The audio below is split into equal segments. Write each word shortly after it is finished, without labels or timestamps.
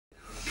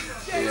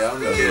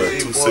That's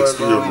right,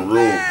 263 on the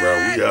road, bro.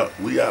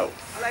 We out.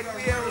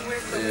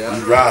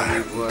 We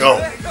ride.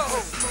 Go.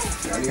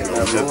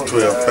 Just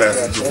 12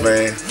 passenger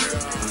van.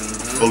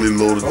 Fully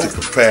loaded to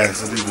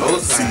capacity. We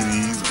got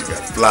CDs, we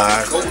got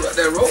flies.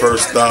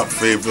 First stop,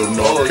 Fayetteville,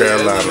 North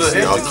Carolina. So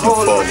y'all keep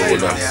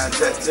following us.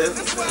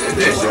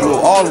 Go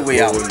all the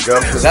way out.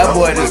 That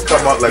boy just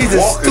come out like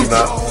walking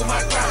now.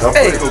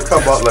 Gunplay gonna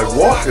come out like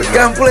walking now.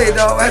 Gunplay,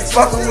 dog. I'm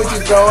fucking with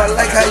you, dog. I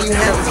like how you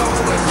handle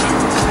it.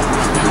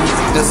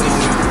 This is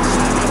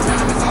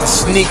a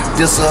sneak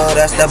disser.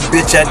 That's the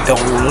bitch I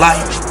don't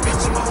like.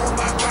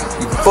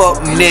 You fuck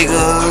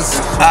niggas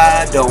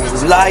I don't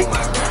like.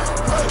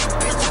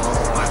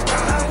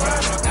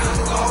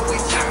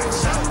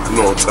 You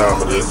know what time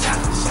it is.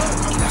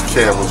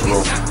 Cameras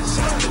roll.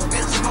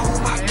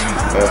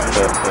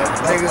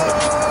 Nigga,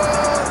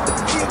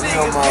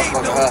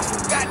 motherfucker.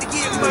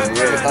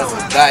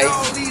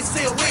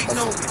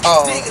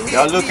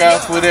 Y'all look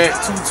out for that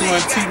 2-2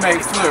 and Tmac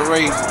foot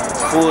race.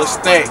 Full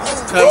stack.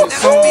 Coming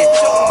soon.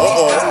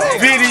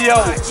 Video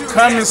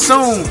coming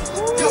soon.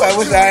 I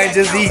wish I had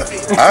just eat.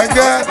 I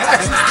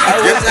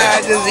wish I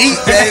had just eat,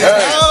 baby.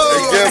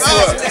 Hey, guess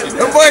what?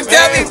 The boy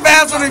tell me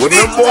fast on his feet.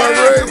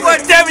 The boy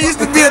tell me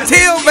used to be a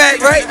tailback,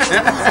 right?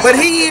 But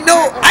he didn't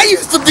know I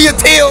used to be a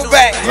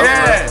tailback.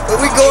 Yeah. But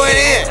we going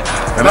in.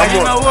 And I'm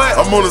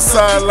on the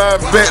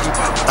sideline betting.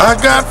 I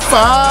got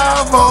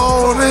 5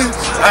 on it.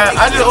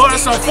 I just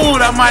ordered some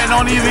food. I might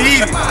not even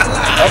eat it.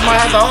 I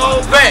might have to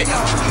hold back.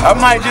 I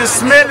might just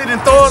smell it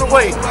and throw it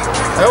away.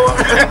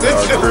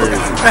 That's crazy.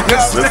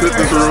 Let's hit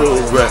this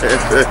road, man.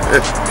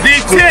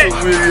 D-Tech.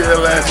 My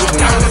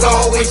diamonds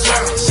always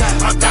shine.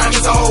 My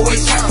diamonds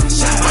always shine.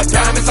 My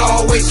diamonds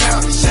always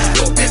shine.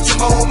 Yo, bitch,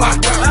 I'm on my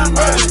grind.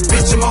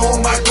 Bitch, I'm on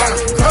my grind.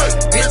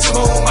 Bitch, I'm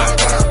on my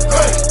grind.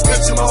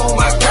 Bitch, I'm on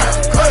my grind.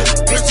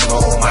 Bitch, I'm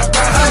on my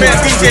grind. Man,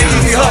 DJ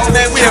Easy Hustle,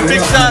 man. We have big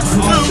shots to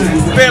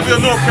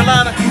Fayetteville, North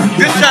Carolina.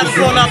 This shot is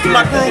going out to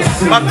my crew.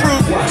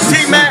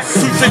 Tmac,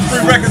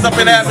 263 Records up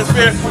in the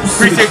atmosphere.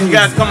 Appreciate you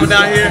guys coming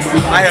down here.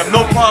 I have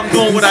no problem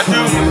doing what I do.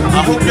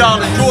 I hope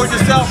y'all enjoyed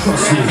yourself.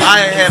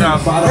 I had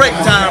a great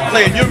time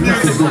playing your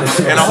music,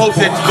 and I hope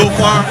that you go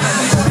far,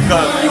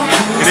 because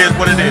it is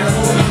what it is.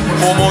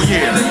 4 more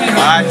years,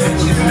 alright?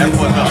 That's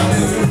what's up.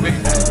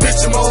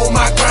 Bitch, I'm on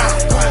my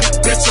grind.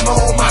 Bitch, I'm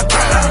on my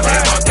grind.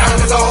 My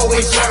diamonds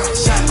always shine.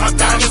 My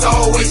diamonds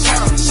always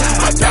shine.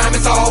 My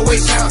diamonds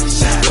always shine.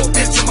 Yo,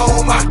 bitch, I'm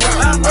on my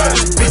grind.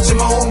 Bitch,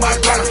 I'm on my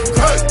grind.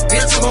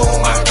 Bitch, I'm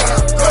on my grind.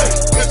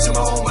 Bitch, I'm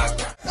on my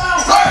grind.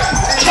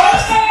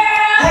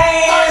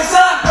 Hands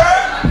up,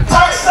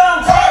 touch them,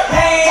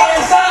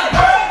 hands up,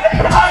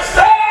 touch them, hands up, touch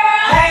them,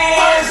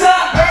 hands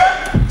up,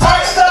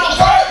 hands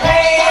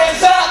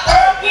up,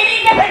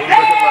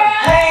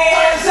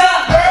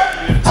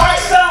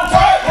 touch them,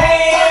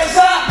 hands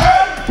up,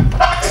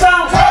 touch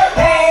them,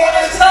 hands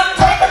up,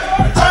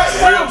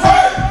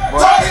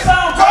 touch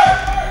them,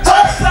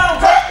 touch them,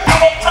 touch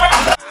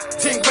them.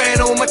 10 grand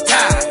on my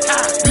tie.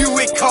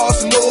 Buick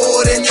costs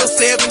more than your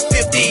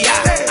 750i.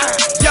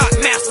 Yacht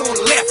mask on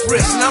the left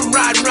wrist, and I'm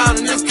riding around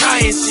in this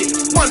Cayenne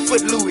shit. 1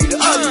 foot Louis, the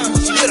other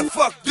Gucci. Where the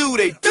fuck do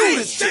they do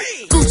this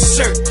shit? Gucci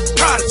shirt,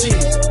 Prada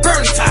jeans,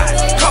 burn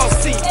ties, call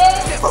seat.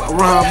 Fuck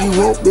around, you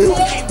won't, bitch.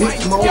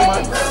 Bitch, I'm on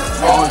my grind.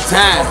 On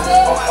time.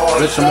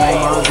 Bitch, I'm on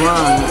my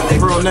grind.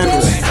 Pearl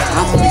necklace.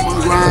 I'm on my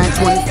grind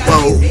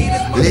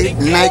 24. Late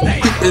night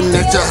peeping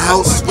at your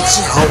house with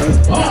your hoe.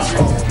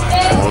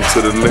 On to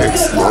the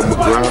next, on the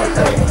ground.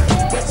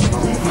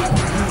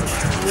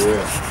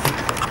 Yeah.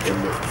 And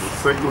the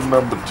single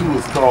number 2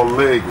 is called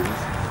leggings.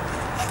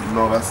 You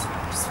know, that's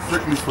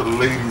strictly for the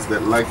ladies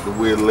that like to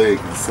wear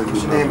leggings. Single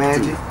What's your name, number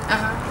 2. Angie?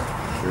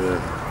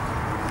 Yeah.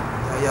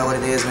 Yo, what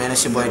it is, man,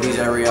 it's your boy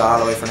DJ Real all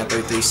the way from the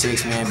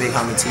 336, man. Big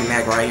homie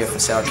Tmac right here from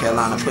South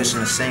Carolina, pushing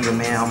the single,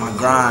 man, on my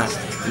grind.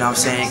 You know what I'm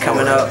saying?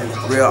 Coming up,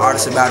 real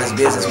artist about his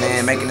business,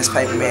 man. Making this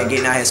paper, man.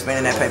 Getting out here,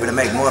 spending that paper to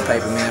make more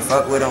paper, man.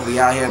 Fuck with him. We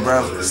out here,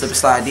 bro. Slip and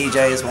slide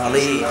DJs, my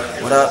lead.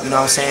 What up? You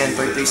know what I'm saying?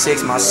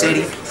 336, my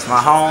city. It's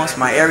my home. It's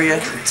my area.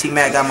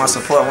 Tmac got my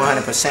support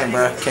 100%,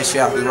 bro. Catch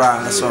you out. We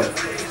riding. Let's go.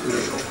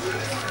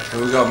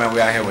 Here we go, man.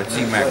 We out here with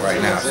Tmac right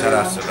now. Shout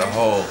out to the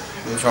whole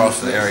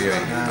Charleston area.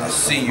 I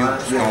see you.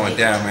 It's going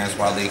down, man. It's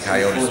Waleed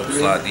Coyote, Super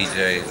Slot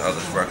DJs,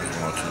 others records,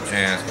 1-2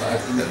 Jams.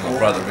 As my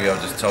brother Rio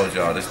just told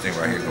y'all, this thing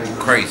right here going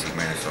crazy,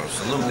 man. So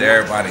salute to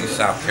everybody in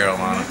South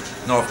Carolina,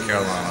 North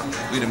Carolina.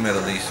 We the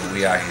Middle East, and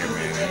we out here,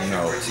 man. And, you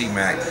know,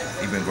 Tmac,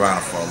 he been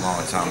grinding for a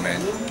long time,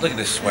 man. Look at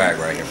this swag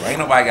right here, bro. Ain't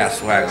nobody got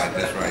swag like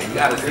this, right? You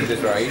gotta see this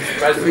right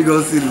here. We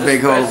gonna see the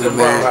big homie,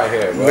 man. Right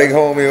here, bro. Big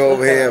homie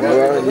over here,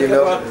 bro. You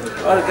know.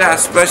 Oh, this got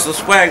special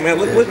swag, man.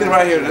 Look at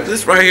right here.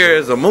 This right here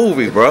is a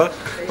movie, bro.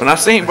 When I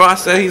seen bro, I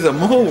said he's a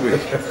movie.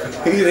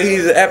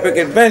 He's an epic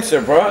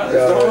adventure, bro.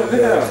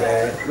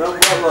 Man. Nothing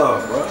but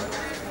love,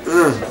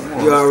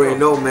 bro. You already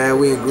know, man.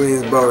 We in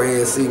Greensboro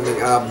here, see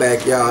our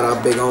backyard,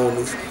 our big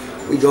homies.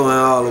 We going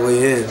all the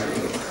way in.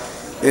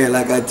 And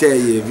like I tell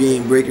you, if you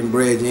ain't breaking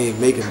bread, you ain't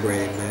making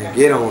bread, man.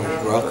 Get on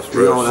it, bro.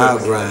 We on our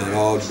grind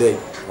all day.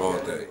 All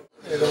day.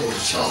 See,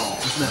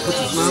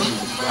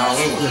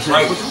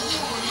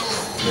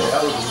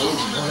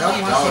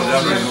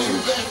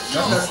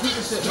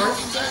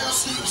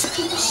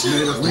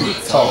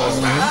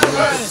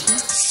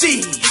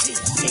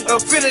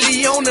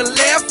 affinity on the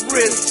left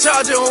wrist,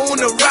 charger on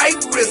the right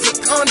wrist,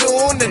 a condo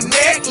on the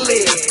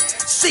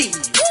necklace. See,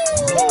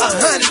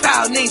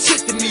 100,000 ain't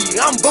shit to me.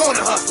 I'm born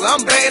a hustler,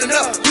 I'm bad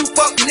enough. You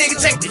fuck nigga,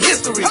 check the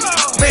history.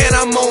 Man,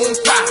 I'm on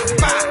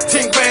fire.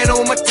 10 grand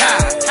on my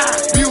tie.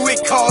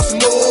 Buick costs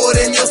more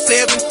than your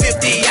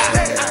 750.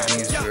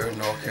 Greensboro,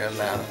 North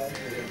Carolina.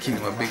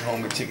 Keeping my big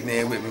homie chicken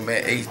in with me,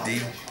 man. HD.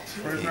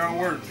 First round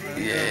work.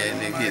 Yeah,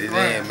 nigga get it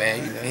in,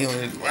 man. You know, he on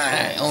the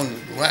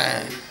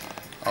grind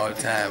all the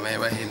time, man.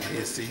 Right here in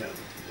the SC.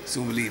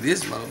 Soon we leave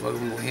this motherfucker,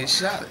 we went here and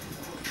shot it.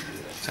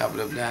 Chop it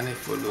up down there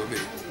for a little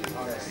bit.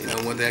 You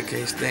know, one that I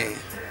can't stand.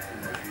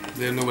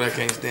 There's nobody I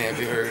can't stand,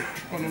 if you heard.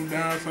 One of them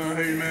down south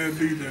hating ass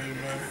DJs,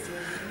 man.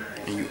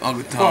 And you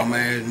Uncle Tom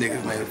ass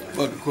niggas, man,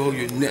 fucking close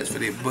your nuts for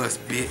that bus,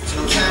 bitch.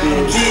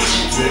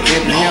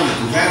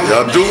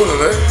 Y'all doing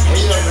it, eh?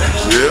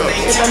 Yeah.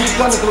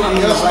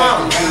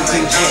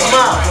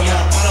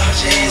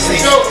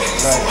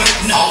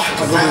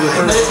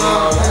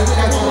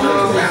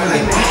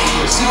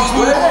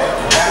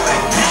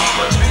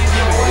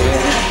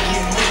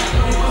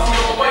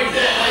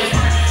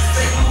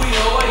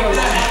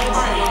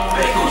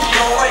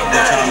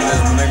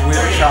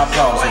 Chop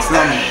off, that's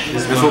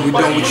what we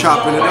doing, we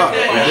chopping it up. You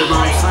know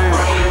what I'm saying?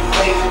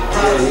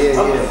 Yeah.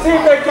 See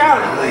if they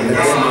got it.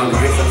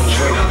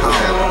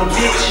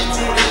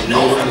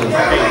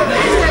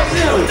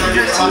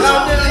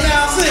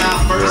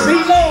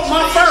 Reload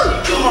my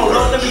bird. Come on,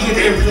 Lord, let me get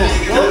everything.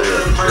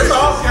 It's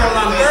all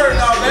Carolina bird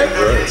all day.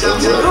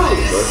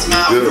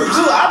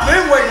 I've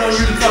been waiting on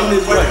you to come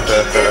this way.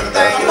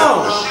 Come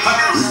on.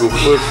 We gonna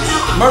push it.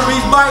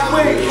 Murphy's bike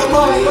wing. Come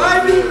on,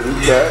 baby.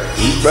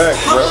 We back,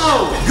 bro. Come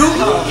on. Goose.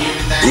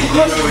 You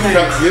pushing me.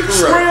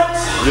 Shrimp.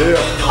 Yeah.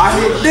 I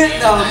hear dick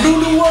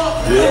noodle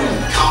up. Yeah.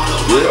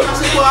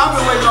 Well, I've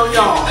been waiting on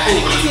y'all for 10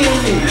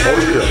 years. Oh,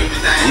 yeah.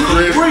 We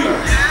ready.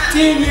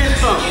 10 years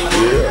something.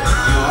 Yeah.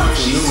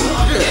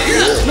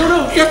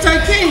 No, just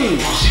like King.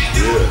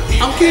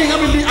 Yeah. I'm King.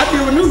 I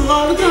deal with noodles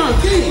all the time.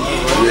 King.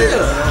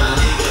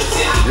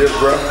 Yeah,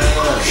 bro.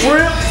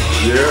 Shrimp.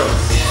 Yeah.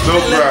 Snow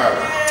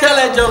driver. Tell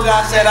that joke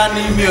I said I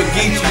need me a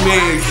Geechee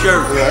Man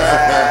shirt.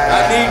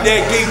 I need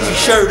that Geechee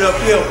shirt up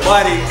here,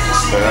 buddy.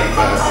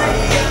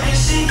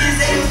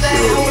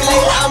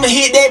 I'ma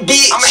hit that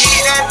bitch. Let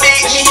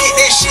me hit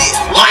that shit.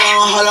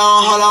 Hold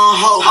on.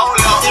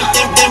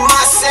 Them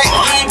my set.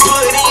 He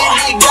put in,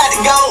 he got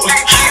to go.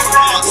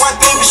 One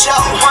thing for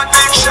sure.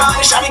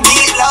 Tryna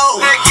get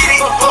low.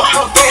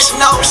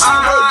 Professional. She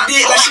work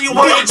dick like she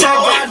work a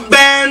job.